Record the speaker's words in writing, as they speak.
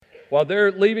while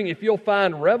they're leaving, if you'll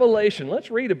find Revelation,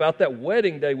 let's read about that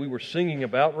wedding day we were singing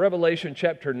about, Revelation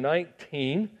chapter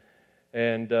 19.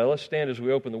 And let's stand as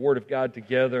we open the Word of God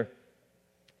together.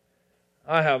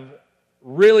 I have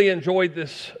really enjoyed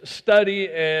this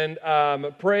study, and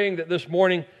I'm praying that this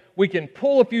morning we can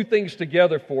pull a few things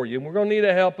together for you. And we're going to need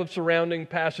the help of surrounding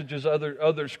passages,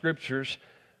 other scriptures,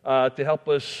 to help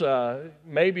us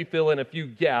maybe fill in a few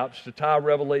gaps to tie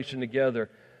Revelation together.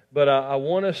 But I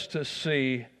want us to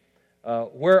see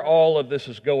where all of this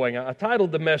is going. I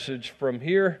titled the message, From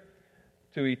Here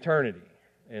to Eternity.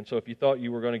 And so if you thought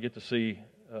you were going to get to see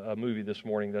a movie this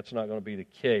morning, that's not going to be the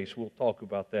case. We'll talk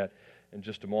about that in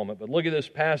just a moment. But look at this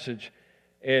passage.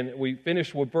 And we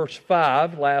finished with verse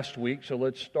 5 last week, so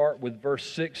let's start with verse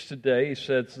 6 today. He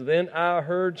says, "Then I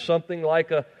heard something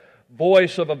like a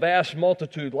voice of a vast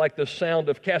multitude, like the sound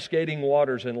of cascading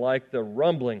waters and like the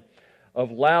rumbling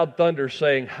of loud thunder,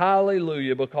 saying,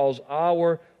 Hallelujah, because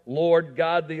our Lord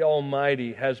God the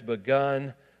Almighty has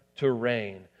begun to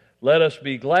reign. Let us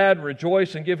be glad,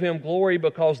 rejoice, and give Him glory,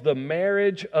 because the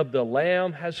marriage of the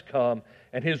Lamb has come,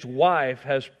 and His wife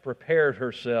has prepared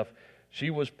herself. She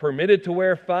was permitted to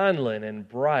wear fine linen,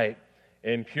 bright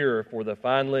and pure, for the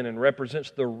fine linen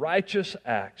represents the righteous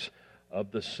acts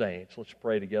of the saints." Let's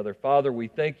pray together. Father, we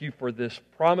thank You for this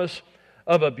promise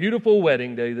of a beautiful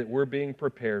wedding day that we're being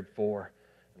prepared for.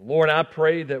 Lord, I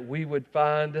pray that we would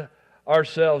find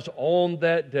ourselves on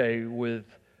that day with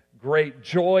great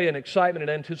joy and excitement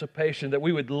and anticipation, that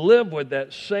we would live with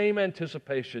that same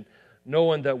anticipation,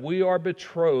 knowing that we are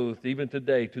betrothed even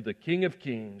today to the King of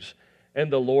Kings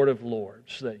and the Lord of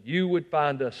Lords, that You would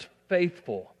find us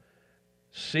faithful,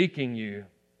 seeking You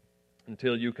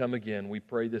until You come again. We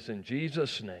pray this in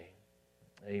Jesus' name.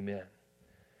 Amen.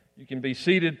 You can be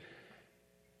seated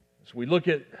as we look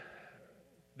at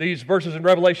these verses in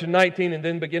Revelation 19 and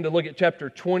then begin to look at chapter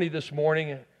 20 this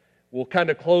morning. We'll kind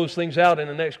of close things out in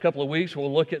the next couple of weeks.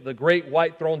 We'll look at the great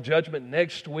white throne judgment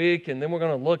next week, and then we're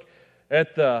going to look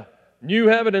at the new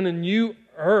heaven and the new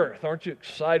earth. Aren't you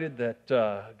excited that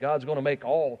God's going to make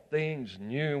all things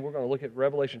new? We're going to look at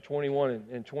Revelation 21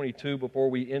 and 22 before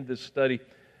we end this study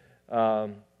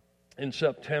in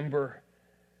September.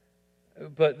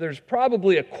 But there's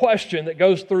probably a question that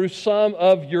goes through some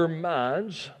of your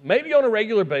minds, maybe on a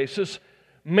regular basis,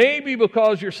 maybe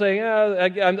because you're saying,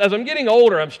 as I'm getting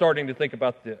older, I'm starting to think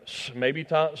about this. Maybe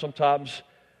sometimes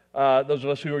those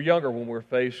of us who are younger when we're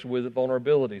faced with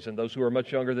vulnerabilities, and those who are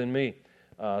much younger than me.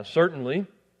 Certainly,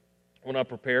 when I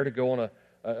prepare to go on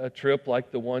a trip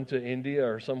like the one to India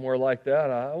or somewhere like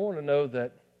that, I want to know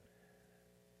that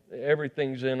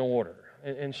everything's in order.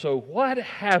 And so what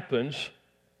happens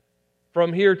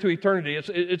from here to eternity?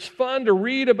 It's fun to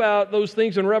read about those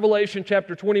things in Revelation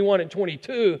chapter 21 and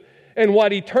 22, and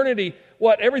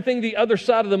what everything the other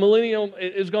side of the millennium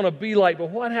is going to be like. But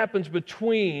what happens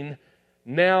between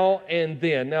now and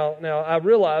then? Now I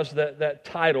realize that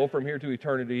title, From Here to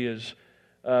Eternity, is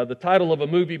the title of a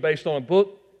movie based on a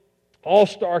book.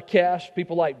 All-star cast,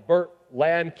 people like Burt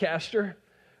Lancaster.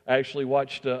 I actually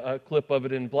watched a clip of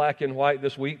it in black and white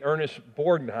this week. Ernest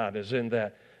Borgnine is in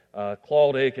that.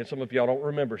 Claude Aiken, some of y'all don't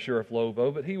remember Sheriff Lovo,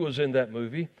 but he was in that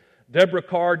movie. Deborah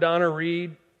Carr, Donna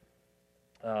Reed,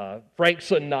 Frank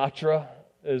Sinatra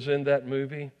is in that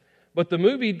movie. But the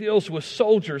movie deals with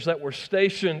soldiers that were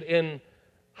stationed in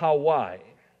Hawaii.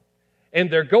 And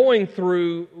they're going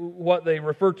through what they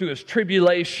refer to as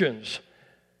tribulations.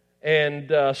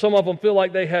 And some of them feel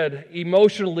like they had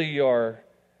emotionally or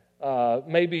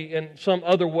maybe in some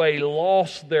other way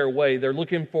lost their way. They're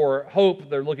looking for hope,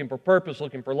 they're looking for purpose,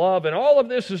 looking for love. And all of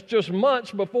this is just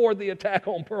months before the attack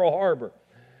on Pearl Harbor.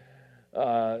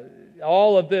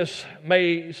 All of this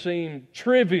may seem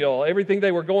trivial, everything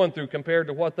they were going through compared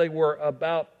to what they were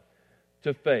about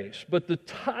to face. But the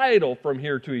title, From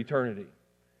Here to Eternity,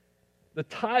 the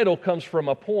title comes from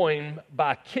a poem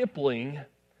by Kipling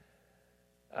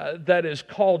that is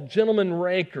called Gentlemen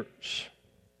Rankers.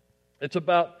 It's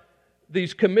about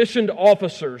these commissioned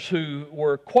officers who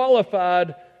were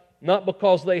qualified not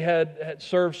because they had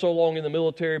served so long in the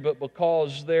military, but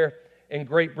because they're in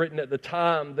Great Britain at the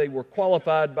time, they were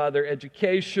qualified by their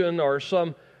education or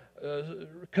some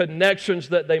connections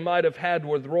that they might have had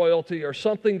with royalty or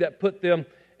something that put them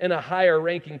in a higher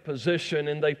ranking position,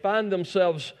 and they find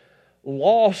themselves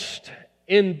lost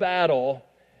in battle,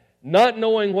 not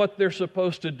knowing what they're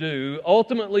supposed to do,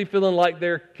 ultimately feeling like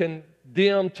they're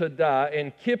condemned to die.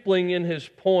 And Kipling, in his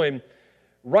poem,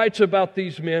 writes about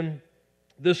these men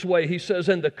this way. He says,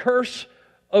 "And the curse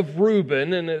of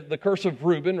Reuben," and the curse of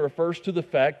Reuben refers to the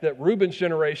fact that Reuben's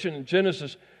generation in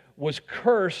Genesis was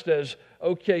cursed as,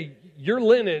 okay, your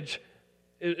lineage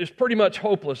is pretty much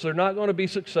hopeless. They're not going to be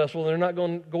successful. They're not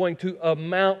going to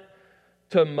amount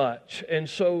to much. And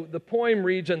so the poem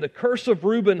reads, "And the curse of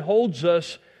Reuben holds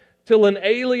us till an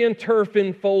alien turf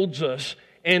enfolds us,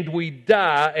 and we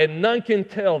die, and none can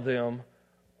tell them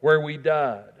where we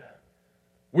died.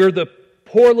 We're the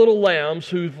poor little lambs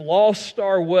who've lost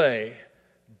our way.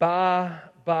 Bye,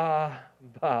 bye,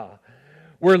 bye.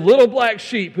 We're little black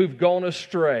sheep who've gone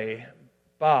astray.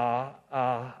 Bye,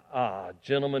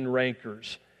 gentlemen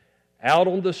rankers, out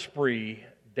on the spree,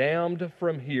 damned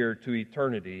from here to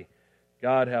eternity.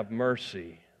 God have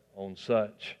mercy on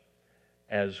such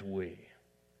as we."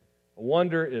 I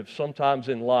wonder if sometimes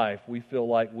in life we feel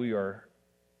like we are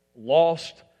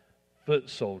lost foot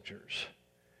soldiers,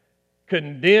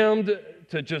 condemned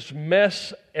to just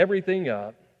mess everything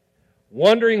up,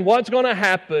 wondering what's going to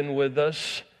happen with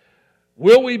us.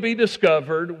 Will we be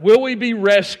discovered? Will we be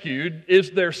rescued?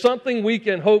 Is there something we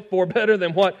can hope for better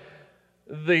than what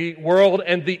the world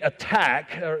and the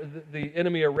attack, or the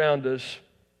enemy around us,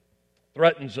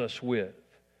 threatens us with?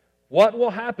 What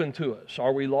will happen to us?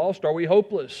 Are we lost? Are we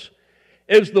hopeless?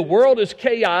 Is the world as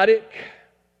chaotic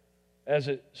as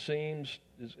it seems?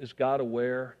 Is God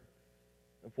aware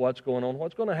of what's going on?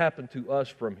 What's going to happen to us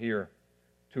from here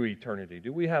to eternity?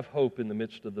 Do we have hope in the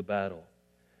midst of the battle?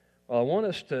 Well, I want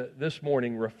us to, this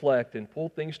morning, reflect and pull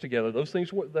things together, those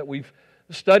things that we've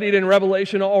studied in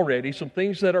Revelation already, some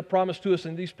things that are promised to us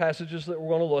in these passages that we're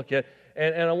going to look at,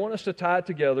 and I want us to tie it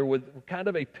together with kind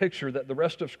of a picture that the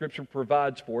rest of Scripture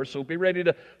provides for us. So be ready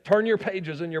to turn your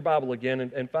pages in your Bible again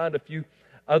and find a few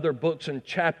other books and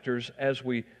chapters as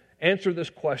we answer this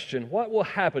question: what will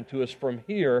happen to us from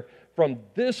here, from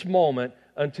this moment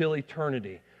until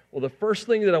eternity? Well, the first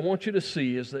thing that I want you to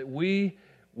see is that we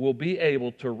will be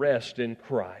able to rest in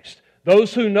Christ.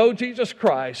 Those who know Jesus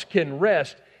Christ can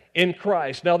rest in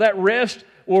Christ. Now, that rest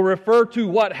will refer to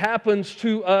what happens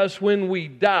to us when we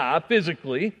die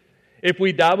physically. If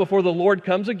we die before the Lord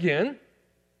comes again,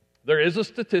 there is a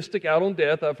statistic out on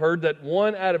death. I've heard that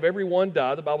 1 out of every 1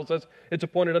 die. The Bible says it's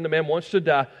appointed unto man once to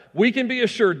die. We can be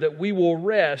assured that we will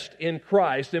rest in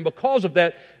Christ. And because of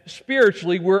that,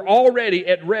 spiritually, we're already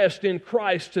at rest in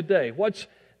Christ today. What's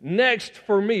next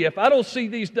for me? If I don't see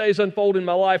these days unfold in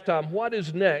my lifetime, what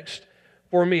is next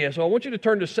for me? And so I want you to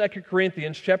turn to 2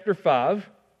 Corinthians chapter 5,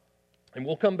 and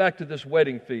we'll come back to this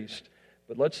wedding feast.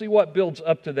 But let's see what builds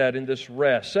up to that in this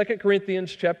rest. 2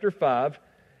 Corinthians chapter 5,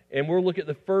 and we'll look at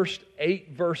the first 8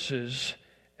 verses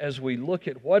as we look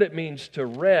at what it means to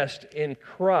rest in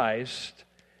Christ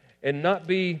and not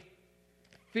be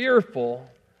fearful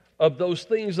of those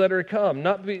things that are to come,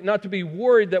 not to be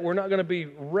worried that we're not going to be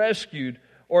rescued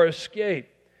or escape.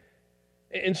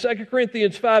 In 2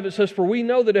 Corinthians 5, it says, "For we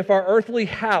know that if our earthly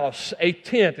house, a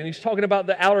tent," and he's talking about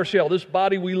the outer shell, this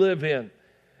body we live in,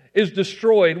 "is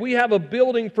destroyed, we have a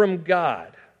building from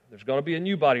God." There's going to be a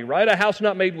new body, right? A house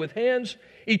not made with hands,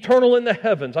 eternal in the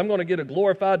heavens. I'm going to get a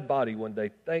glorified body one day.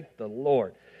 Thank the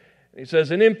Lord. And he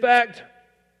says, "And in fact,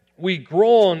 we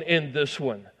groan in this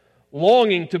one,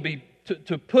 longing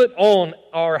to put on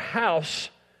our house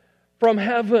from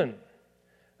heaven."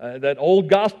 That old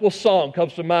gospel song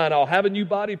comes to mind. "I'll have a new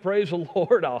body, praise the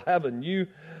Lord. I'll have a new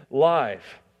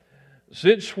life."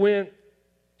 Since when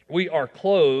we are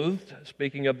clothed,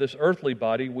 speaking of this earthly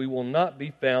body, we will not be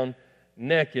found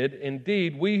naked.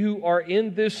 Indeed, we who are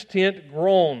in this tent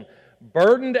groan,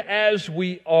 burdened as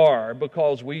we are,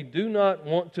 because we do not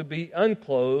want to be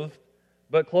unclothed,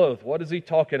 but clothed. What is he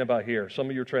talking about here? Some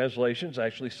of your translations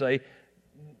actually say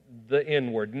the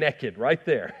N word, naked, right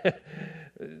there.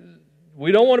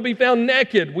 We don't want to be found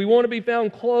naked. We want to be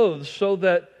found clothed so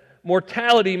that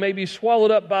mortality may be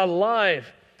swallowed up by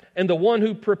life. And the one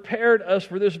who prepared us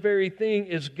for this very thing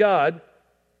is God,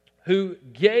 who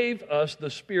gave us the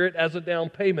Spirit as a down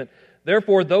payment.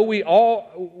 Therefore, though we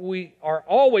are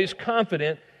always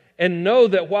confident and know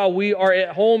that while we are at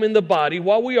home in the body,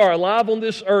 while we are alive on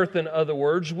this earth, in other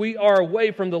words, we are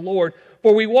away from the Lord,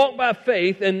 for we walk by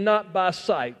faith and not by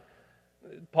sight.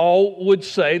 Paul would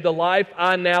say, "The life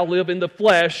I now live in the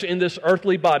flesh, in this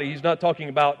earthly body." He's not talking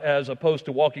about as opposed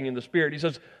to walking in the Spirit. He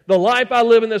says, "The life I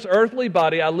live in this earthly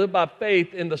body, I live by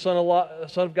faith in the Son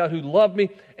of God who loved me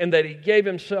and that He gave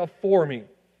Himself for me."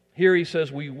 Here he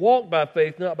says, we walk by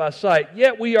faith, not by sight.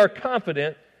 Yet we are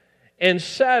confident and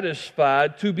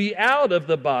satisfied to be out of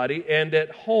the body and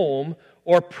at home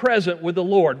or present with the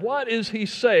Lord. What is he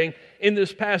saying in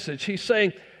this passage? He's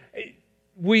saying,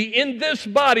 we in this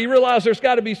body realize there's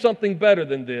got to be something better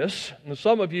than this. And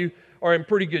some of you are in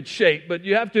pretty good shape, but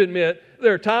you have to admit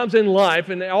there are times in life,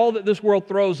 and all that this world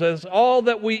throws us, all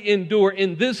that we endure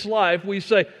in this life, we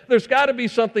say there's got to be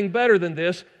something better than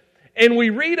this. And we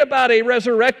read about a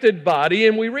resurrected body,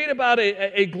 and we read about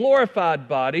a glorified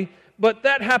body, but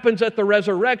that happens at the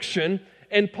resurrection.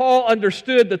 And Paul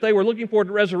understood that they were looking forward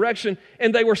to resurrection,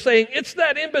 and they were saying, it's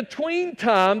that in-between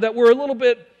time that we're a little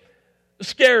bit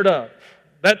scared of.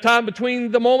 That time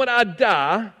between the moment I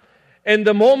die and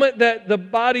the moment that the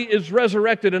body is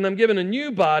resurrected and I'm given a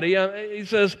new body. He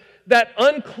says, that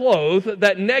unclothed,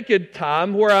 that naked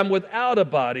time where I'm without a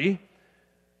body,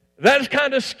 that's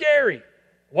kind of scary.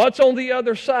 What's on the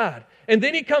other side? And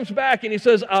then he comes back and he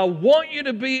says, I want you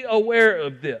to be aware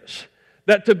of this.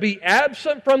 That to be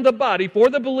absent from the body for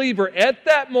the believer at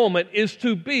that moment is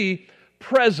to be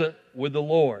present with the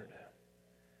Lord.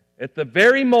 At the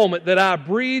very moment that I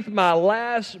breathe my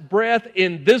last breath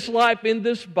in this life, in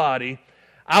this body,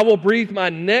 I will breathe my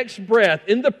next breath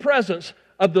in the presence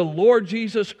of the Lord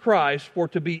Jesus Christ. For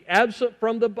to be absent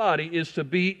from the body is to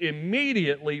be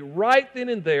immediately, right then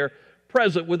and there,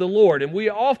 present with the Lord. And we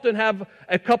often have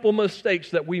a couple mistakes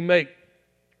that we make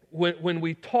when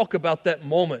we talk about that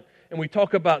moment. And we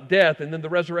talk about death and then the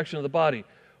resurrection of the body.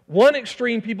 One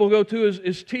extreme people go to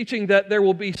is teaching that there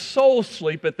will be soul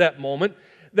sleep at that moment.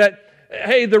 That,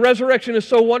 hey, the resurrection is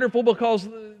so wonderful because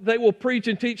they will preach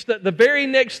and teach that the very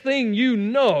next thing you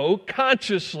know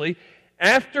consciously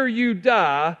after you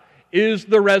die is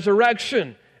the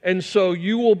resurrection. And so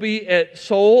you will be at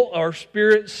soul or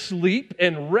spirit sleep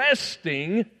and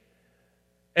resting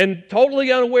and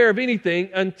totally unaware of anything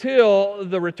until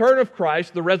the return of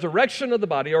Christ, the resurrection of the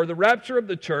body, or the rapture of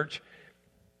the church.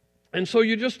 And so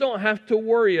you just don't have to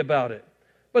worry about it.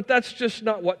 But that's just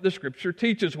not what the Scripture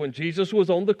teaches. When Jesus was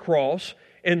on the cross,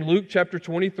 in Luke chapter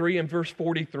 23 and verse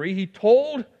 43, He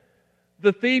told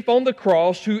the thief on the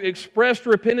cross who expressed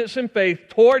repentance and faith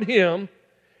toward Him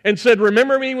and said,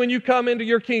 remember me when you come into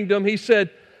your kingdom. He said,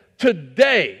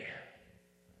 today,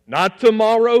 not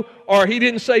tomorrow, or He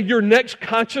didn't say your next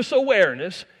conscious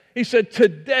awareness. He said,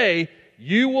 today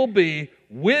you will be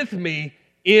with me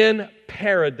in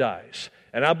paradise.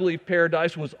 And I believe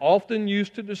paradise was often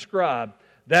used to describe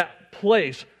that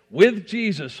place with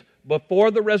Jesus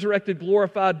before the resurrected,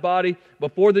 glorified body,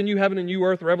 before the new heaven and new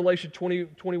earth, Revelation 20,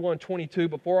 21, 22,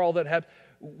 before all that happened.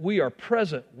 We are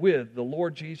present with the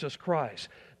Lord Jesus Christ.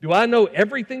 Do I know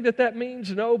everything that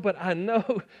means? No, but I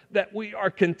know that we are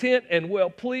content and well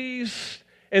pleased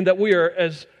and that we are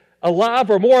as alive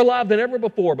or more alive than ever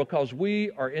before because we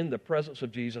are in the presence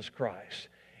of Jesus Christ.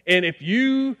 And if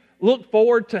you look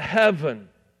forward to heaven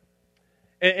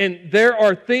and there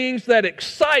are things that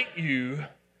excite you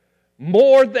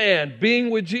more than being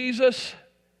with Jesus,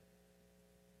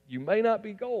 you may not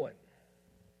be going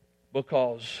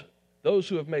because those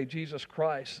who have made Jesus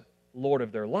Christ Lord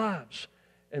of their lives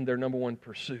and their number one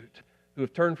pursuit, who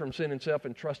have turned from sin and self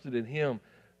and trusted in Him,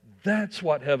 that's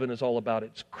what heaven is all about.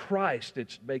 It's Christ.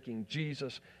 It's making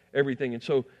Jesus everything. And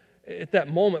so at that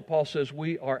moment, Paul says,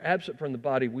 we are absent from the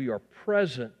body. We are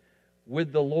present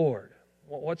with the Lord.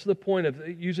 Well, what's the point of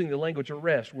using the language of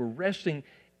rest? We're resting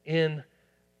in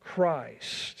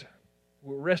Christ.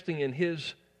 We're resting in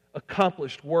His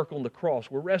accomplished work on the cross.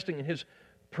 We're resting in His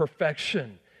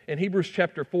perfection. In Hebrews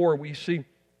chapter 4, we see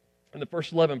in the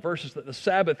first 11 verses that the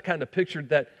Sabbath kind of pictured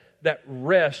that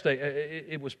rest.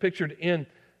 It was pictured in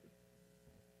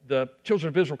the children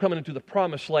of Israel coming into the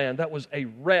promised land. That was a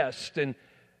rest. And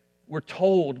we're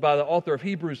told by the author of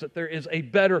Hebrews that there is a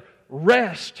better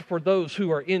rest for those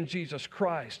who are in Jesus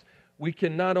Christ. We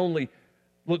can not only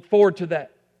look forward to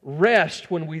that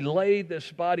rest when we lay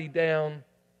this body down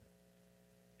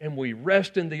and we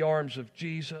rest in the arms of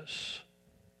Jesus,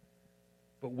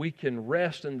 but we can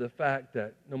rest in the fact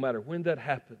that no matter when that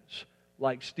happens,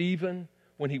 like Stephen,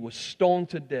 when he was stoned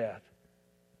to death,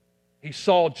 he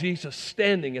saw Jesus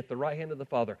standing at the right hand of the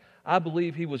Father. I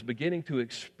believe he was beginning to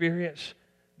experience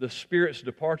the Spirit's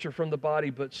departure from the body,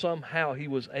 but somehow he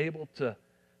was able to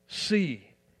see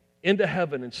into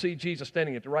heaven and see Jesus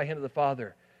standing at the right hand of the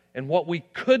Father. And what we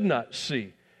could not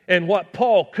see, and what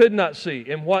Paul could not see,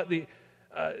 and what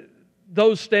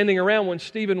those standing around when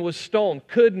Stephen was stoned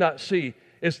could not see,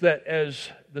 is that as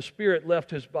the Spirit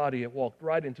left his body, it walked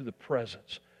right into the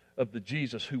presence of the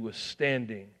Jesus who was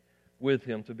standing with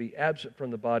him. To be absent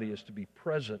from the body is to be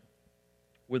present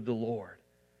with the Lord.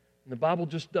 And the Bible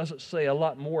just doesn't say a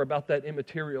lot more about that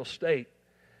immaterial state.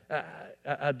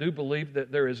 I do believe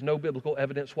that there is no biblical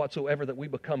evidence whatsoever that we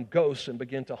become ghosts and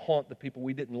begin to haunt the people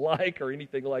we didn't like or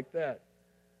anything like that.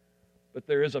 But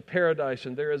there is a paradise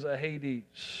and there is a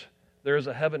Hades. There is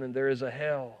a heaven and there is a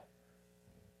hell.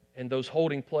 And those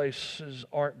holding places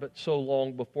aren't but so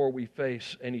long before we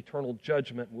face an eternal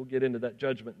judgment. We'll get into that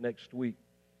judgment next week.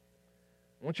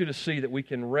 I want you to see that we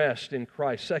can rest in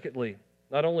Christ. Secondly,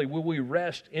 Not only will we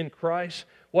rest in Christ,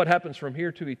 what happens from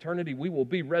here to eternity, we will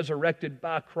be resurrected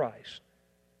by Christ.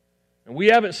 And we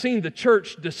haven't seen the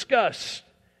church discussed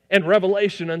in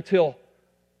Revelation until,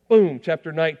 boom,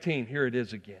 chapter 19, here it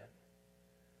is again.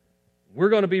 We're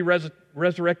going to be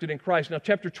resurrected in Christ. Now,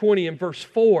 chapter 20 and verse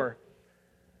 4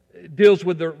 deals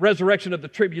with the resurrection of the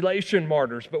tribulation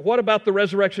martyrs. But what about the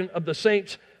resurrection of the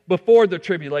saints before the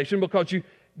tribulation? Because you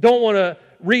don't want to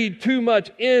read too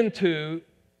much into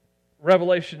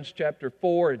Revelations chapter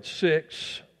 4 and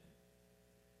 6.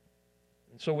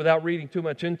 And so without reading too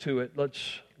much into it,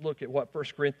 let's look at what 1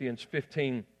 Corinthians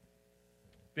 15,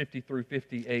 50 through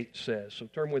 58 says. So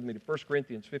turn with me to 1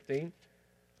 Corinthians 15.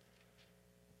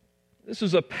 This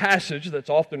is a passage that's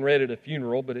often read at a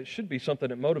funeral, but it should be something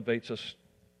that motivates us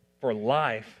for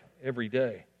life every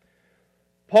day.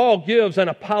 Paul gives an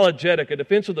apologetic, a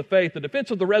defense of the faith, a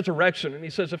defense of the resurrection, and he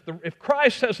says, if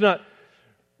Christ has not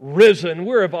risen,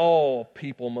 we're of all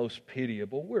people most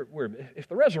pitiable. If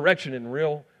the resurrection isn't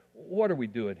real, what are we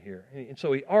doing here? And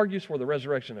so he argues for the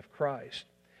resurrection of Christ,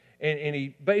 and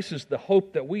he bases the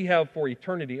hope that we have for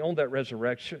eternity on that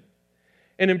resurrection.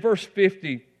 And in verse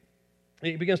 50,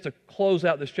 he begins to close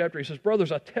out this chapter. He says,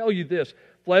 brothers, I tell you this,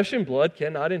 flesh and blood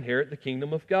cannot inherit the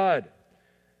kingdom of God,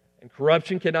 and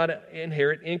corruption cannot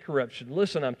inherit incorruption.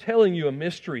 Listen, I'm telling you a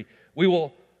mystery. We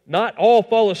will not all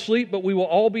fall asleep, but we will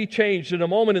all be changed in a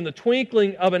moment, in the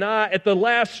twinkling of an eye, at the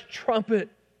last trumpet.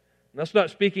 And that's not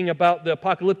speaking about the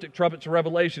apocalyptic trumpets of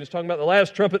Revelation. It's talking about the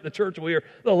last trumpet the church will hear,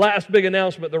 the last big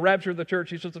announcement, the rapture of the church.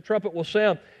 He says the trumpet will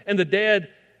sound, and the dead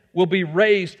will be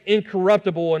raised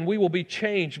incorruptible, and we will be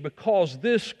changed, because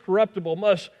this corruptible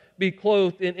must be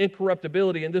clothed in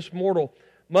incorruptibility, and this mortal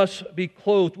must be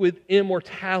clothed with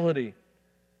immortality.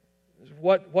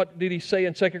 What did he say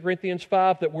in 2 Corinthians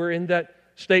 5? That we're in that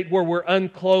state where we're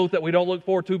unclothed, that we don't look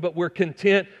forward to, but we're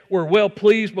content. We're well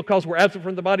pleased because we're absent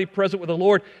from the body, present with the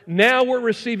Lord. Now we're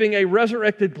receiving a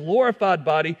resurrected, glorified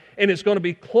body, and it's going to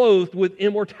be clothed with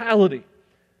immortality.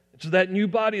 It's that new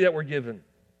body that we're given.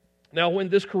 Now, when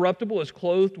this corruptible is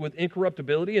clothed with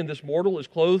incorruptibility and this mortal is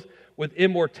clothed with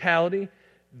immortality,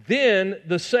 then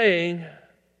the saying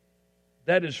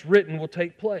that is written will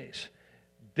take place.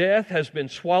 Death has been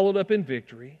swallowed up in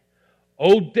victory.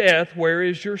 O death, where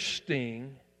is your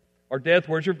sting? Or death,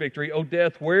 where's your victory? O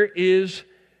death, where is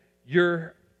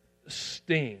your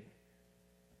sting?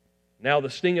 Now the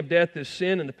sting of death is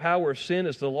sin, and the power of sin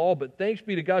is the law, but thanks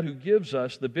be to God who gives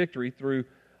us the victory through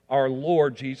our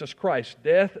Lord Jesus Christ.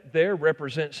 Death there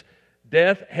represents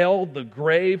death, hell, the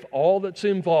grave, all that's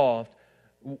involved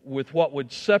with what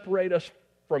would separate us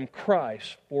from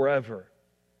Christ forever.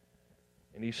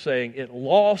 And he's saying it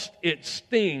lost its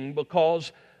sting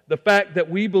because the fact that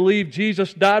we believe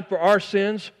Jesus died for our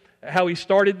sins, how he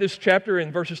started this chapter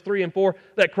in verses 3 and 4,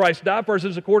 that Christ died for us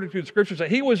is according to the Scriptures, that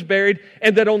he was buried,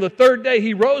 and that on the third day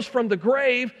he rose from the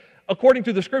grave, according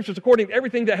to the Scriptures, according to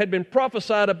everything that had been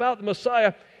prophesied about the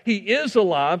Messiah. He is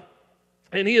alive,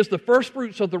 and he is the first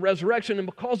fruits of the resurrection, and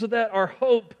because of that, our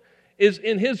hope is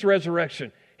in his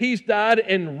resurrection. He's died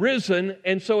and risen,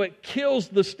 and so it kills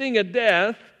the sting of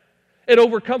death. It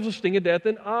overcomes the sting of death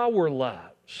in our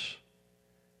lives.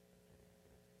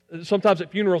 Sometimes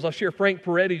at funerals, I share Frank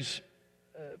Peretti's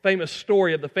famous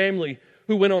story of the family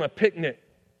who went on a picnic.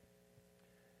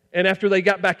 And after they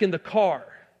got back in the car,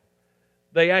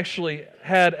 they actually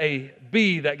had a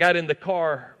bee that got in the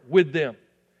car with them.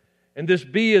 And this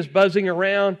bee is buzzing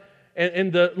around,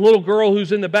 and the little girl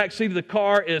who's in the back seat of the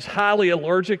car is highly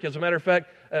allergic. As a matter of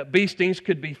fact, bee stings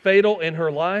could be fatal in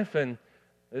her life, and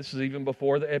this is even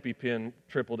before the EpiPen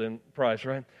tripled in price,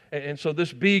 right? And so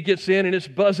this bee gets in, and it's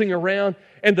buzzing around,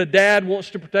 and the dad wants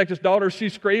to protect his daughter.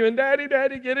 She's screaming, "Daddy,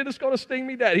 Daddy, get it, it's going to sting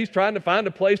me, Dad." He's trying to find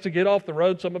a place to get off the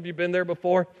road. Some of you have been there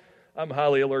before. I'm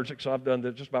highly allergic, so I've done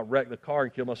that, just about wreck the car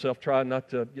and kill myself trying not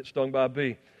to get stung by a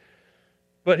bee.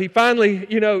 But he finally,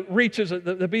 reaches,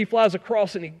 the bee flies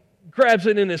across, and he grabs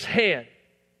it in his hand.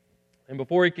 And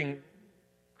before he can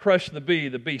crush the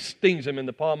bee stings him in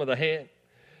the palm of the hand.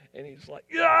 And he's like,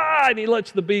 "Ah!" And he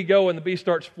lets the bee go, and the bee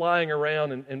starts flying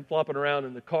around and flopping around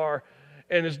in the car.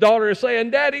 And his daughter is saying,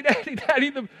 "Daddy, Daddy, Daddy,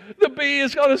 the bee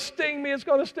is going to sting me. It's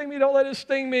going to sting me. Don't let it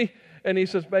sting me." And he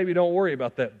says, "Baby, don't worry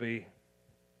about that bee.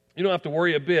 You don't have to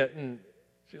worry a bit." And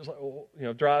she was like,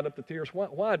 well, dried up the tears.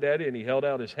 Why, Daddy? And he held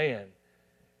out his hand.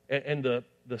 And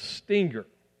the stinger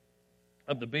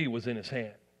of the bee was in his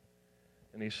hand.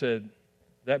 And he said,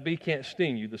 "That bee can't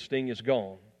sting you. The sting is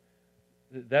gone.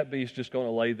 That bee's just going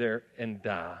to lay there and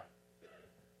die."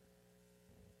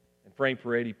 And Frank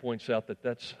Peretti points out that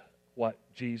that's what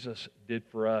Jesus did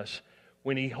for us.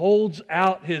 When he holds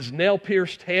out his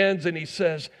nail-pierced hands and he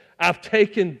says, "I've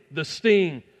taken the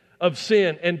sting of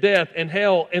sin and death and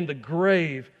hell and the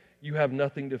grave, you have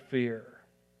nothing to fear.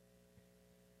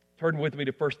 Turn with me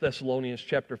to 1 Thessalonians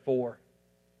chapter 4.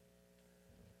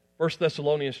 1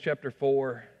 Thessalonians chapter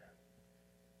 4,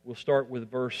 we'll start with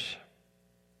verse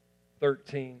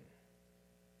 13.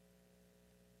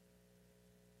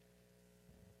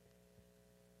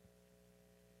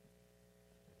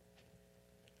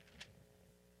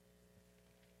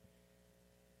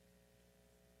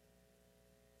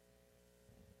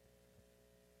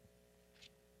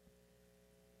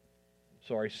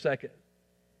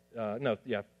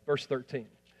 Verse 13.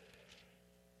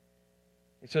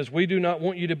 It says, "We do not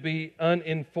want you to be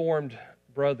uninformed,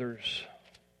 brothers,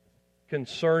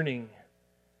 concerning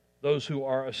those who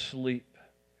are asleep."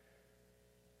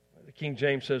 The King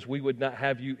James says, "We would not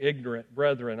have you ignorant,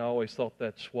 brethren." I always thought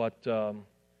that's what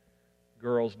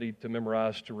girls need to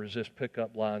memorize to resist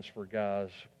pickup lines for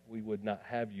guys. "We would not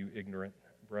have you ignorant,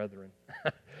 brethren."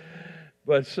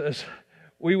 But it says,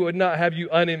 "We would not have you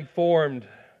uninformed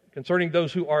concerning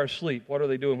those who are asleep." What are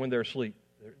they doing when they're asleep?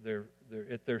 They're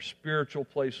at their spiritual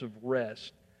place of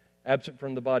rest, absent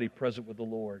from the body, present with the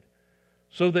Lord.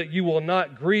 "So that you will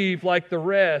not grieve like the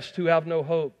rest who have no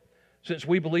hope. Since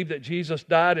we believe that Jesus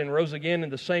died and rose again, in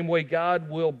the same way God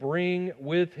will bring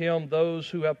with Him those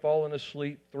who have fallen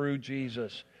asleep through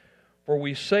Jesus. For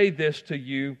we say this to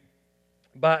you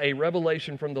by a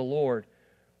revelation from the Lord.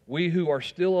 We who are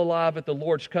still alive at the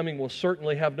Lord's coming will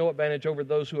certainly have no advantage over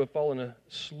those who have fallen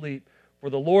asleep. For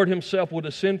the Lord Himself will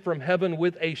descend from heaven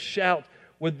with a shout,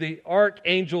 with the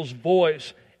archangel's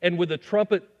voice, and with the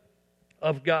trumpet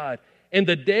of God. And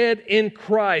the dead in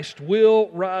Christ will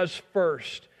rise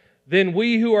first. Then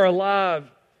we who are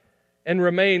alive and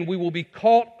remain, we will be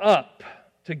caught up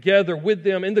together with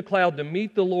them in the cloud to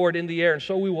meet the Lord in the air. And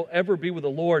so we will ever be with the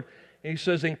Lord." And he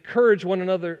says, encourage one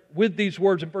another with these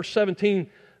words. In verse 17,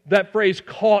 that phrase,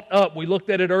 "caught up," we looked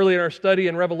at it earlier in our study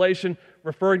in Revelation,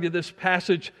 referring to this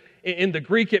passage. In the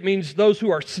Greek, it means those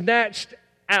who are snatched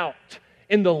out.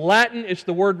 In the Latin, it's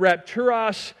the word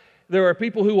rapturos. There are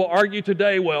people who will argue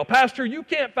today, "Well, Pastor, you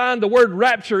can't find the word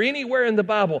rapture anywhere in the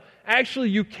Bible." Actually,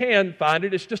 you can find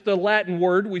it. It's just a Latin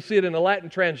word. We see it in a Latin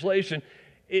translation.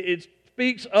 It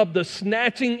speaks of the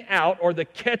snatching out or the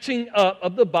catching up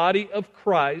of the body of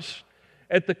Christ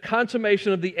at the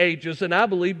consummation of the ages, and I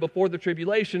believe before the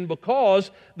tribulation,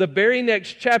 because the very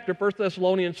next chapter, 1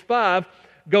 Thessalonians 5,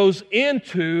 goes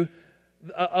into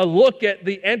a look at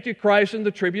the Antichrist and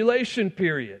the tribulation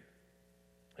period.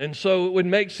 And so it would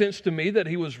make sense to me that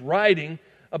he was writing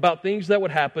about things that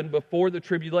would happen before the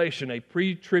tribulation, a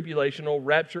pre-tribulational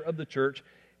rapture of the church,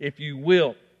 if you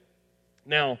will.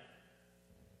 Now,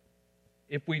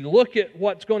 if we look at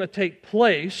what's going to take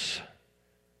place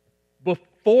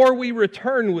before we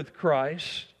return with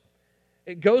Christ,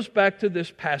 it goes back to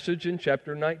this passage in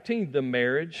chapter 19, the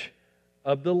marriage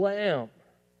of the Lamb.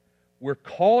 We're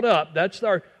caught up. That's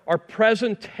our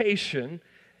presentation.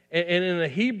 And in a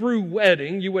Hebrew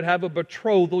wedding, you would have a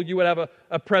betrothal, you would have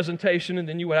a presentation, and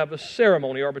then you would have a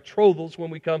ceremony. Our betrothals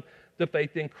when we come to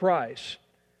faith in Christ.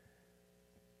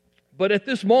 But at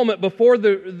this moment, before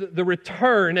the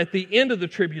return, at the end of the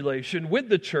tribulation with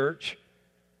the church,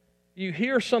 you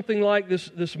hear something like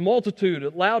this multitude,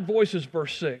 loud voices,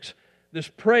 verse 6. This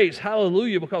praise,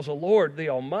 hallelujah, because the Lord, the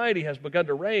Almighty, has begun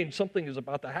to reign. Something is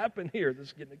about to happen here. This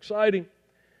is getting exciting.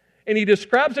 And he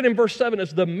describes it in verse 7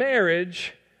 as the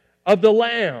marriage of the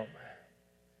Lamb.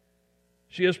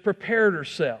 She has prepared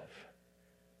herself.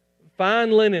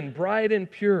 Fine linen, bright and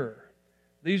pure.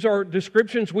 These are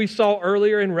descriptions we saw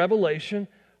earlier in Revelation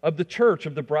of the church,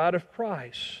 of the bride of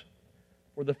Christ.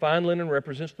 Where the fine linen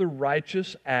represents the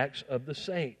righteous acts of the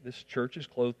saint. This church is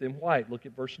clothed in white. Look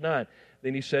at verse 9.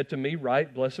 Then he said to me,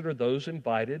 "Right, blessed are those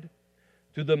invited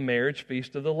to the marriage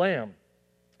feast of the Lamb."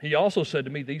 He also said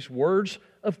to me, "These words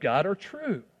of God are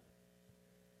true."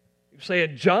 You're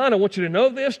saying, "John, I want you to know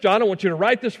this. John, I want you to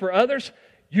write this for others."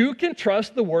 You can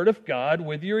trust the Word of God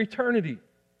with your eternity.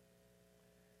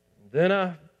 Then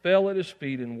I fell at his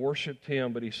feet and worshiped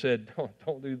him, but he said,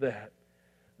 don't do that.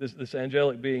 This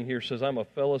angelic being here says, "I'm a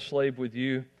fellow slave with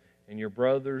you and your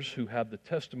brothers who have the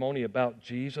testimony about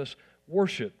Jesus.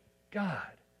 Worship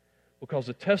God." Because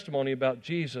the testimony about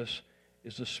Jesus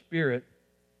is the spirit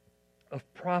of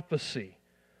prophecy.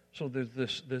 So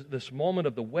there's this moment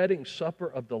of the wedding supper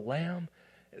of the Lamb.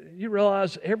 You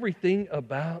realize everything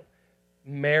about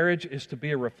marriage is to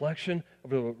be a reflection of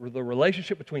the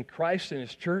relationship between Christ and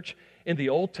His church. In the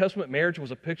Old Testament, marriage was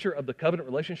a picture of the covenant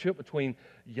relationship between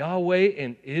Yahweh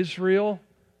and Israel.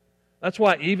 That's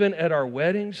why even at our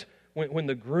weddings, when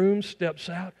the groom steps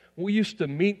out, we used to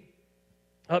meet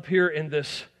up here in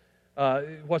this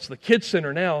what's the kids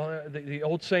center now, the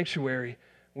old sanctuary.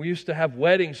 We used to have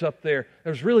weddings up there.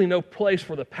 There's really no place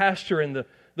for the pastor and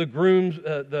the groom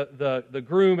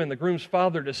and the groom's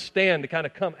father to stand, to kind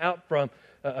of come out from.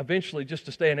 Eventually, just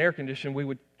to stay in air conditioning, we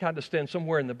would kind of stand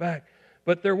somewhere in the back.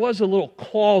 But there was a little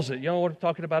closet. You know what I'm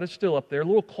talking about? It's still up there. A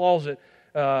little closet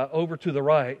over to the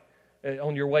right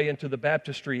on your way into the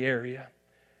baptistry area.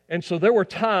 And so there were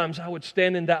times I would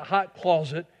stand in that hot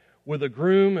closet with a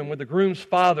groom and with the groom's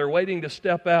father waiting to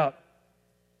step out.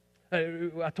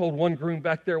 I told one groom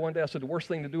back there one day, I said, the worst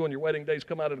thing to do on your wedding day is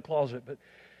come out of the closet.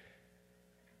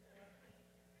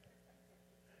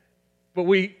 But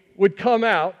we would come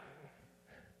out.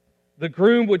 The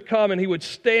groom would come and he would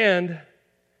stand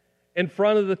in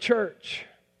front of the church.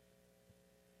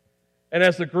 And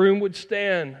as the groom would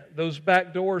stand, those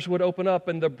back doors would open up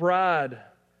and the bride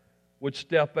would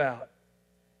step out.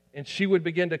 And she would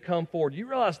begin to come forward. You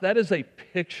realize that is a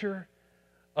picture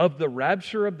of the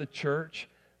rapture of the church?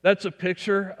 That's a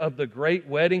picture of the great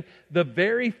wedding. The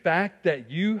very fact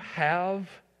that you have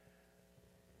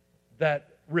that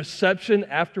reception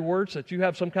afterwards, that you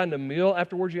have some kind of meal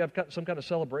afterwards, you have some kind of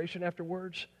celebration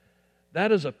afterwards,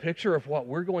 that is a picture of what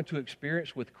we're going to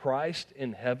experience with Christ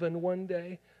in heaven one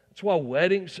day. That's why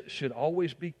weddings should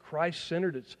always be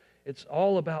Christ-centered. It's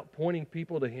all about pointing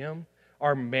people to Him.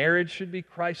 Our marriage should be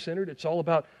Christ-centered. It's all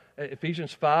about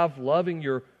Ephesians 5, loving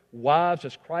your wives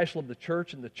as Christ loved the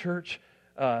church, and the church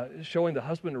showing the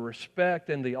husband a respect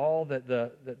and that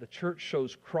the church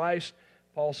shows Christ.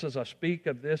 Paul says, I speak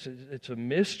of this, it's a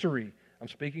mystery. I'm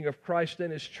speaking of Christ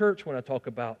and His church when I talk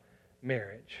about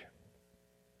marriage.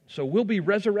 So we'll be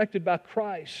resurrected by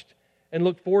Christ and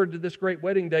look forward to this great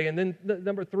wedding day. And then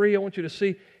number 3, I want you to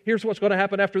see, here's what's going to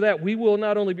happen after that. We will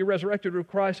not only be resurrected with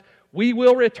Christ, we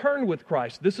will return with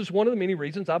Christ. This is one of the many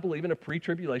reasons I believe in a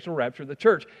pre-tribulational rapture of the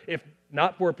church. If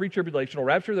not for a pre-tribulational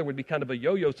rapture, there would be kind of a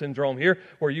yo-yo syndrome here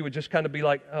where you would just kind of be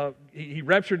like, he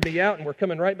raptured me out and we're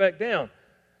coming right back down.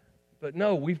 But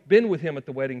no, we've been with Him at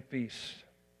the wedding feast.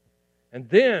 And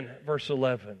then, verse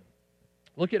 11,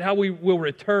 look at how we will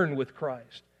return with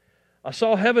Christ. I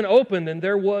saw heaven opened, and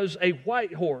there was a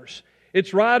white horse.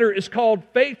 Its rider is called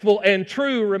Faithful and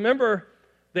True. Remember,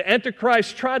 the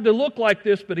Antichrist tried to look like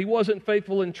this, but he wasn't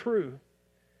faithful and true.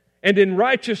 And in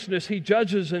righteousness he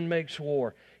judges and makes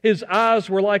war. His eyes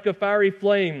were like a fiery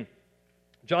flame.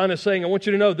 John is saying, I want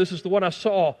you to know, this is the one I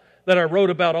saw that I wrote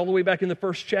about all the way back in the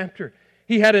first chapter.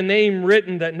 He had a name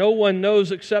written that no one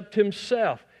knows except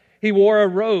himself. He wore a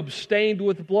robe stained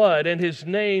with blood, and his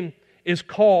name is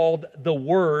called the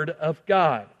Word of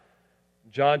God.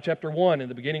 John chapter 1, in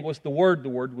the beginning was the Word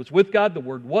was with God, the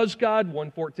Word was God,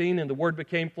 1:14, and the Word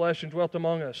became flesh and dwelt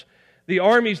among us. The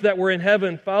armies that were in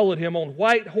heaven followed Him on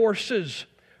white horses,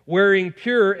 wearing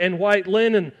pure and white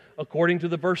linen. According to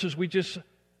the verses we just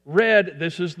read,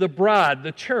 this is the bride,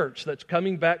 the church, that's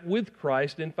coming back with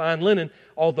Christ in fine linen,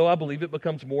 although I believe it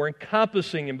becomes more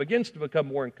encompassing and begins to become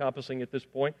more encompassing at this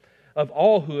point of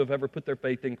all who have ever put their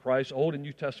faith in Christ, Old and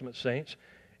New Testament saints.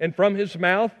 And from His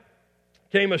mouth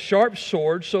came a sharp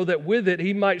sword, so that with it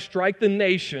He might strike the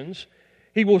nations.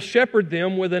 He will shepherd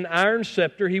them with an iron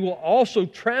scepter. He will also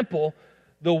trample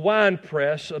the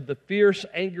winepress of the fierce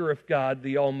anger of God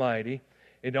the Almighty.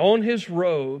 And on His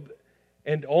robe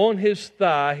and on His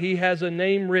thigh He has a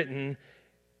name written,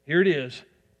 here it is,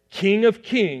 King of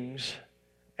Kings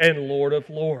and Lord of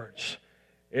Lords.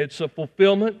 It's a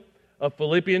fulfillment of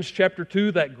Philippians chapter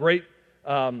 2, that great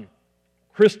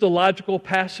Christological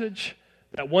passage,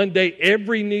 that one day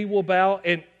every knee will bow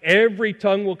and every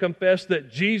tongue will confess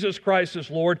that Jesus Christ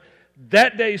is Lord.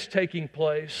 That day is taking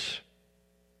place.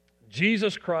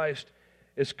 Jesus Christ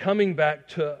is coming back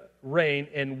to reign,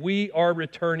 and we are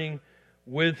returning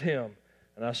with Him.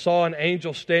 And I saw an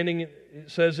angel standing, it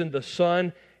says, in the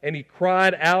sun, and he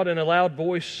cried out in a loud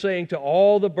voice, saying to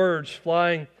all the birds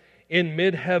flying in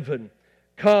mid-heaven,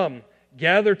 Come,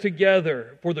 gather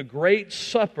together for the great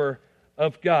supper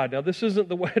of God. Now, this isn't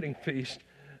the wedding feast.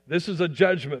 This is a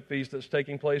judgment feast that's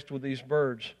taking place with these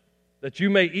birds. That you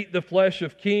may eat the flesh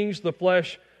of kings, the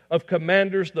flesh of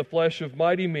commanders, the flesh of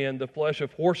mighty men, the flesh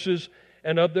of horses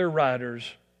and of their riders,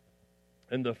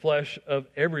 and the flesh of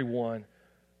everyone,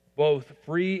 both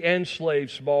free and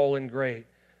slave, small and great.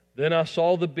 Then I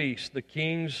saw the beasts, the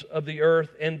kings of the earth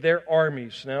and their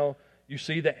armies. Now, you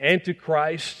see, the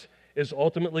Antichrist is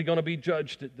ultimately going to be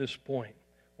judged at this point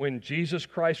when Jesus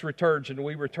Christ returns and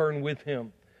we return with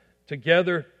Him.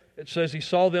 Together, it says, He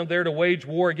saw them there to wage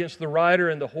war against the rider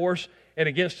and the horse and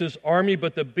against his army,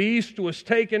 but the beast was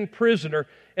taken prisoner,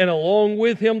 and along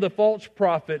with him the false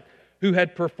prophet who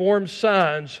had performed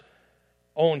signs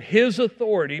on his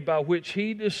authority by which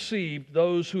he deceived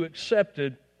those who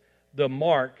accepted the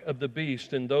mark of the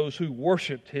beast and those who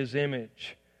worshipped his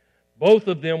image. Both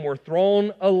of them were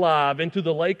thrown alive into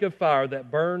the lake of fire that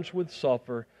burns with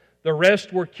sulfur. The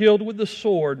rest were killed with the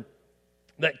sword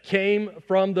that came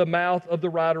from the mouth of the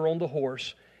rider on the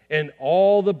horse, and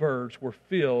all the birds were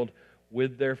filled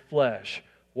with their flesh.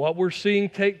 What we're seeing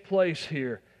take place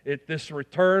here at this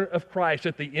return of Christ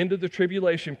at the end of the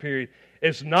tribulation period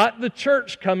is not the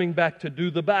church coming back to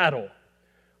do the battle.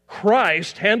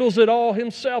 Christ handles it all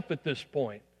himself at this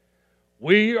point.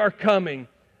 We are coming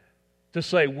to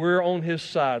say we're on his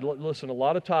side. Listen, a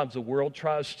lot of times the world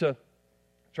tries to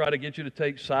get you to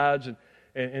take sides,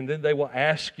 and then they will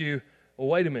ask you, well,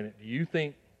 wait a minute, do you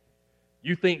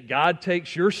think God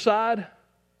takes your side?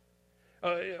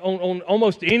 On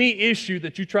almost any issue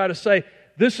that you try to say,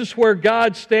 this is where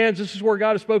God stands, this is where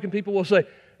God has spoken, people will say,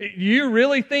 do you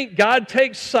really think God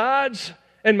takes sides?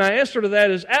 And my answer to that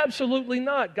is absolutely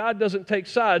not. God doesn't take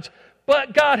sides.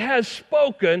 But God has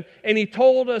spoken, and He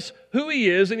told us who He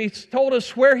is, and He's told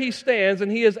us where He stands,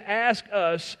 and He has asked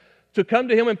us to come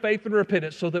to Him in faith and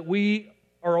repentance so that we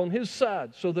are on His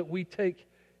side, so that we take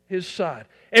His side.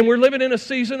 And we're living in a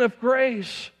season of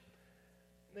grace.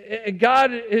 And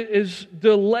God is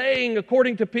delaying,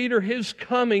 according to Peter, His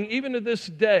coming even to this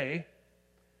day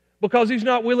because He's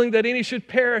not willing that any should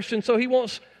perish. And so He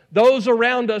wants those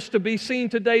around us to be seen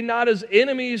today not as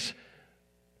enemies.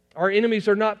 Our enemies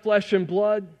are not flesh and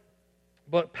blood,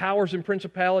 but powers and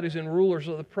principalities and rulers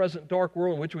of the present dark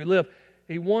world in which we live.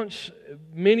 He wants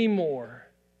many more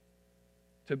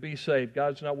to be saved.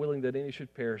 God's not willing that any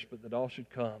should perish, but that all should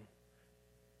come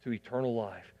to eternal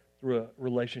life through a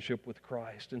relationship with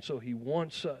Christ. And so He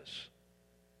wants us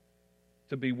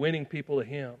to be winning people to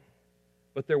Him.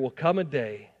 But there will come a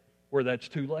day where that's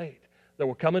too late. There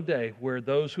will come a day where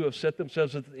those who have set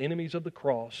themselves as the enemies of the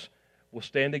cross will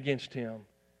stand against Him,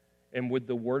 and with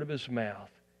the word of His mouth,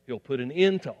 He'll put an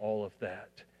end to all of that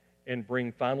and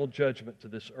bring final judgment to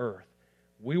this earth.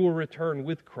 We will return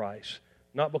with Christ,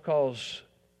 not because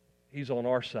He's on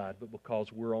our side, but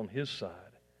because we're on His side.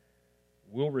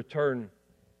 We'll return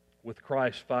with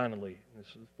Christ finally. This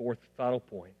is the fourth final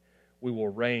point. We will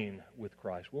reign with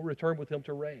Christ. We'll return with Him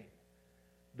to reign.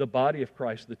 The body of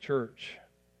Christ, the church.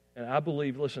 And I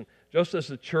believe, listen, just as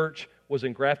the church was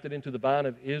engrafted into the vine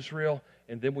of Israel,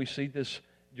 and then we see this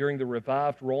during the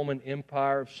revived Roman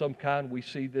Empire of some kind, we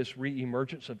see this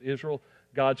re-emergence of Israel,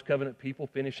 God's covenant people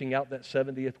finishing out that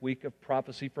 70th week of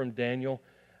prophecy from Daniel.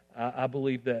 I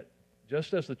believe that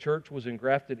just as the church was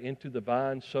engrafted into the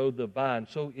vine,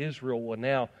 so Israel will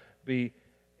now be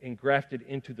engrafted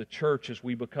into the church as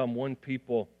we become one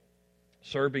people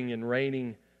serving and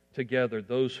reigning together,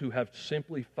 those who have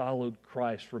simply followed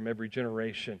Christ from every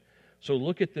generation. So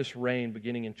look at this reign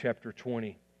beginning in chapter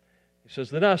 20. He says,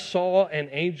 "Then I saw an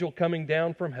angel coming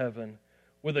down from heaven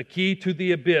with a key to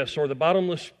the abyss," or the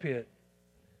bottomless pit,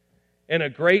 "and a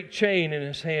great chain in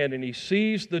his hand, and he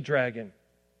seized the dragon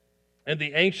and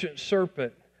the ancient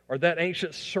serpent," or that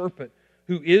ancient serpent,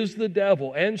 "who is the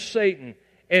devil and Satan,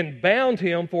 and bound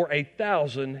him for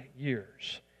 1,000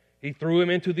 years. He threw him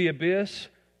into the abyss,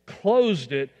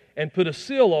 closed it, and put a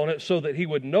seal on it so that he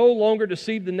would no longer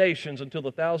deceive the nations until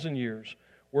the 1,000 years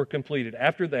were completed.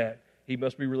 After that, he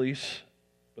must be released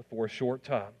before a short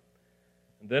time.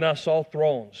 And then I saw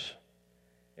thrones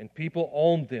and people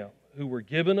on them who were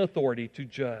given authority to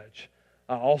judge.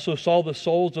 I also saw the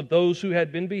souls of those who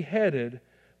had been beheaded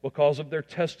because of their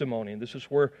testimony." And this is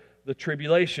where the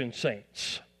tribulation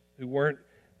saints, who weren't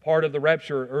part of the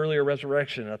rapture or earlier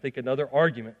resurrection, I think another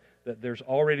argument that there's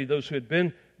already those who had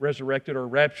been resurrected or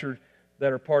raptured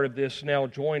that are part of this now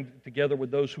joined together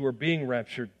with those who are being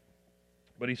raptured.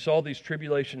 But he saw these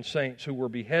tribulation saints who were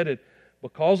beheaded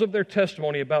because of their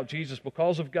testimony about Jesus,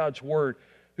 because of God's word,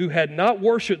 who had not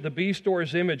worshipped the beast or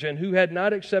his image, and who had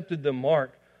not accepted the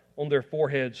mark on their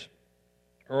foreheads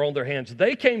or on their hands.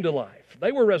 They came to life.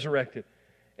 They were resurrected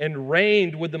and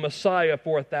reigned with the Messiah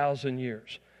for 1,000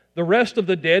 years. The rest of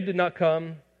the dead did not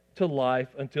come to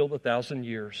life until the 1,000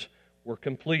 years were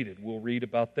completed. We'll read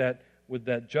about that with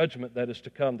that judgment that is to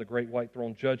come, the great white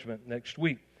throne judgment, next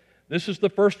week. This is the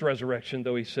first resurrection,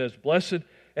 though he says, "Blessed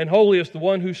and holy is the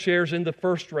one who shares in the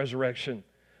first resurrection.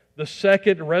 The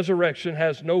second resurrection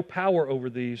has no power over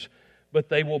these, but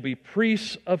they will be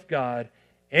priests of God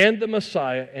and the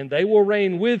Messiah, and they will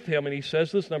reign with him," and he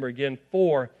says this number again,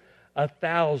 "for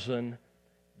 1,000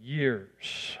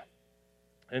 years."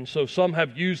 And so some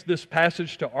have used this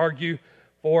passage to argue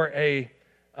for a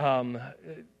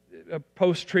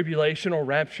post-tribulation or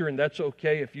rapture, and that's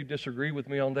okay if you disagree with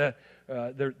me on that.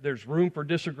 There's room for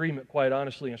disagreement, quite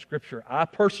honestly, in Scripture. I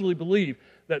personally believe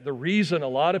that the reason a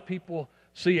lot of people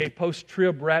see a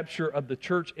post-trib rapture of the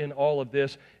church in all of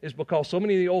this is because so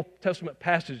many of the Old Testament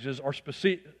passages are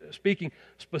speaking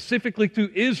specifically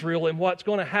to Israel and what's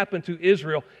going to happen to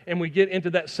Israel. And we get into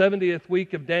that 70th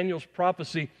week of Daniel's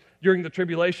prophecy during the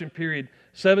tribulation period,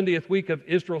 70th week of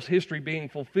Israel's history being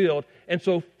fulfilled. And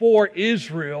so for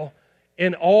Israel,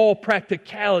 in all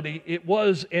practicality, it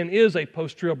was and is a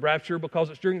post-trib rapture because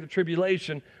it's during the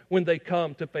tribulation when they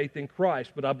come to faith in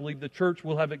Christ. But I believe the church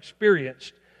will have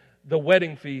experienced the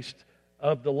wedding feast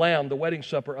of the Lamb, the wedding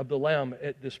supper of the Lamb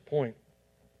at this point.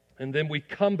 And then we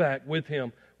come back with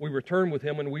Him, we return with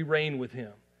Him, and we reign with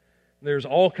Him. There's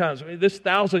all kinds of, this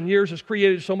 1,000 years has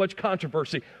created so much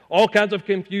controversy, all kinds of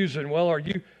confusion. Well, are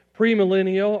you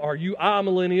premillennial? Are you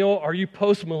amillennial? Are you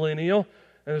postmillennial?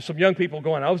 And there's some young people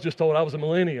going, I was just told I was a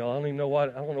millennial. I don't know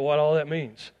what all that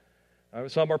means.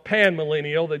 Some are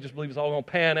panmillennial. They just believe it's all going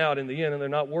to pan out in the end, and they're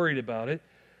not worried about it.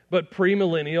 But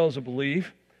premillennials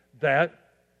believe that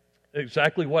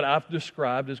exactly what I've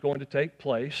described is going to take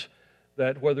place,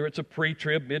 that whether it's a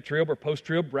pre-trib, mid-trib, or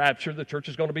post-trib rapture, the church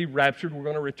is going to be raptured, we're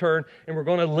going to return, and we're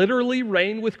going to literally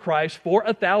reign with Christ for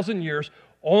 1,000 years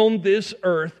on this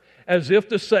earth, as if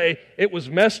to say, it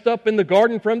was messed up in the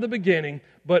garden from the beginning,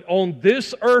 but on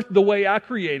this earth, the way I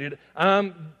created,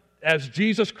 as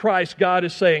Jesus Christ, God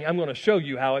is saying, I'm going to show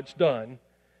you how it's done,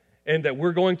 and that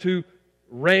we're going to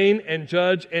reign and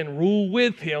judge and rule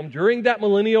with Him during that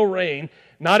millennial reign.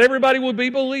 Not everybody will be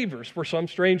believers. For some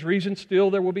strange reason, still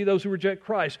there will be those who reject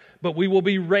Christ, but we will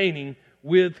be reigning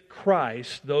with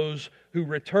Christ, those who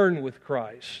return with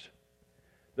Christ.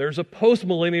 There's a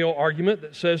postmillennial argument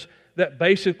that says that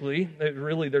basically,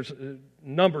 there's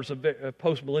numbers of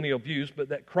postmillennial views, but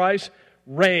that Christ's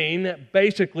reign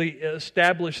basically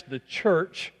established the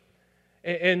church,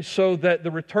 and so that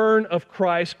the return of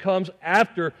Christ comes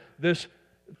after this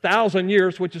 1,000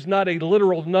 years, which is not a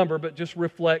literal number, but just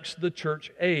reflects the church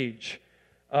age.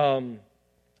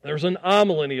 There's an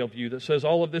amillennial view that says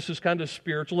all of this is kind of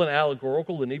spiritual and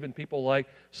allegorical, and even people like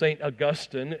St.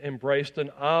 Augustine embraced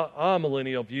an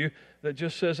amillennial view that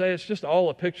just says, hey, it's just all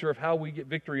a picture of how we get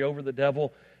victory over the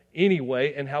devil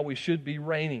anyway and how we should be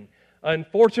reigning.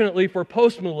 Unfortunately for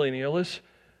postmillennialists,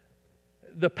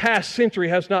 the past century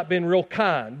has not been real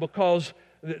kind, because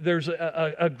there's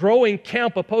a growing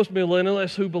camp of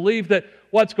postmillennialists who believe that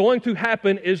what's going to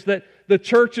happen is that the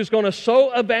church is going to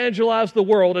so evangelize the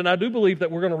world, and I do believe that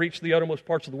we're going to reach the uttermost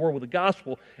parts of the world with the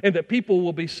gospel, and that people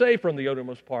will be saved from the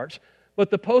uttermost parts.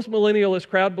 But the postmillennialist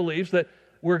crowd believes that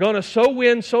we're going to so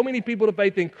win so many people to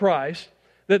faith in Christ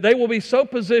that they will be so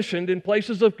positioned in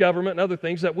places of government and other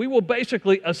things that we will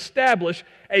basically establish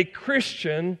a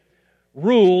Christian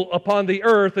rule upon the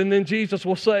earth, and then Jesus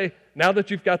will say, now that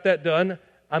you've got that done,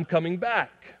 I'm coming back.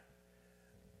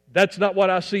 That's not what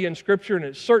I see in Scripture, and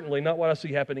it's certainly not what I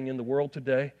see happening in the world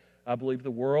today. I believe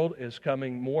the world is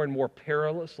coming more and more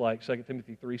perilous, like 2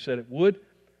 Timothy 3 said it would,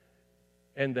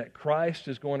 and that Christ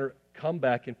is going to come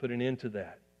back and put an end to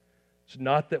that. It's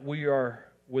not that we are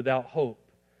without hope.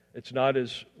 It's not,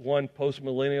 as one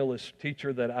postmillennialist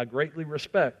teacher that I greatly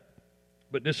respect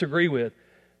but disagree with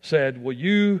said, well,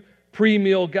 you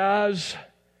pre-mill guys,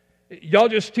 y'all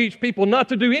just teach people not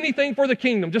to do anything for the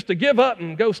kingdom, just to give up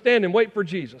and go stand and wait for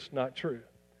Jesus. Not true.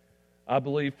 I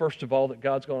believe, first of all, that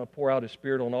God's going to pour out His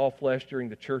Spirit on all flesh during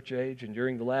the church age and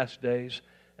during the last days.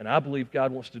 And I believe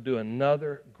God wants to do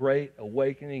another great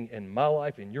awakening in my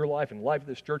life, in your life, in the life of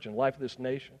this church, and the life of this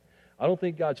nation. I don't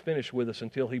think God's finished with us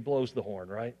until He blows the horn,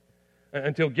 right?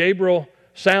 Until Gabriel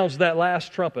sounds that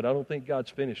last trumpet, I don't think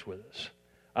God's finished with us.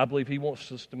 I believe He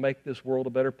wants us to make this world a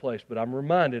better place. But I'm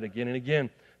reminded again and again,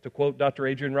 to quote Dr.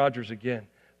 Adrian Rogers again,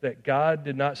 that God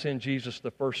did not send Jesus the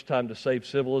first time to save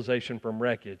civilization from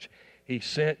wreckage. He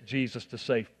sent Jesus to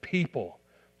save people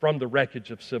from the wreckage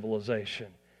of civilization.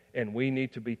 And we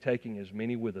need to be taking as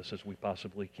many with us as we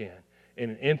possibly can,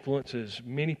 and influence as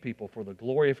many people for the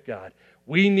glory of God.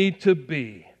 We need to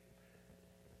be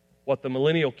what the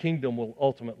millennial kingdom will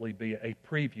ultimately be, a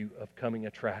preview of coming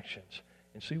attractions.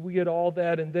 And see, we get all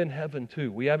that, and then heaven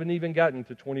too. We haven't even gotten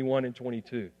to 21 and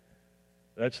 22.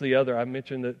 That's the other. I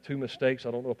mentioned the two mistakes.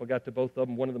 I don't know if I got to both of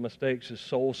them. One of the mistakes is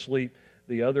soul sleep.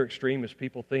 The other extreme is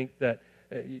people think that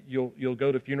you'll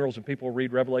go to funerals and people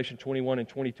read Revelation 21 and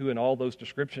 22 and all those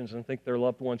descriptions and think their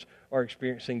loved ones are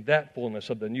experiencing that fullness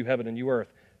of the new heaven and new earth.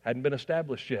 Hadn't been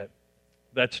established yet.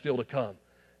 That's still to come.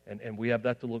 And we have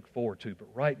that to look forward to. But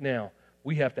right now,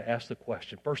 we have to ask the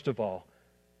question, first of all,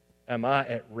 am I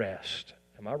at rest?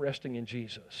 Am I resting in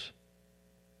Jesus?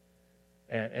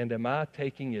 And am I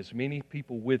taking as many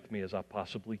people with me as I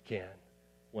possibly can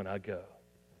when I go?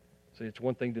 See, it's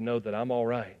one thing to know that I'm all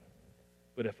right.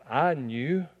 But if I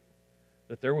knew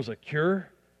that there was a cure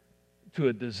to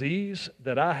a disease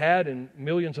that I had and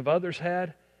millions of others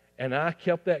had, and I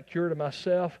kept that cure to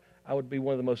myself, I would be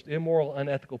one of the most immoral,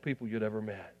 unethical people you'd ever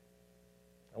met.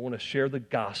 I want to share the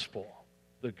gospel,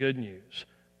 the good news,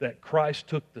 that Christ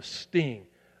took the sting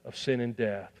of sin and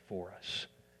death for us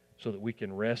so that we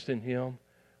can rest in Him,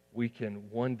 we can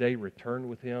one day return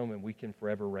with Him, and we can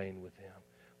forever reign with Him.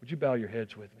 Would you bow your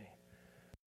heads with me?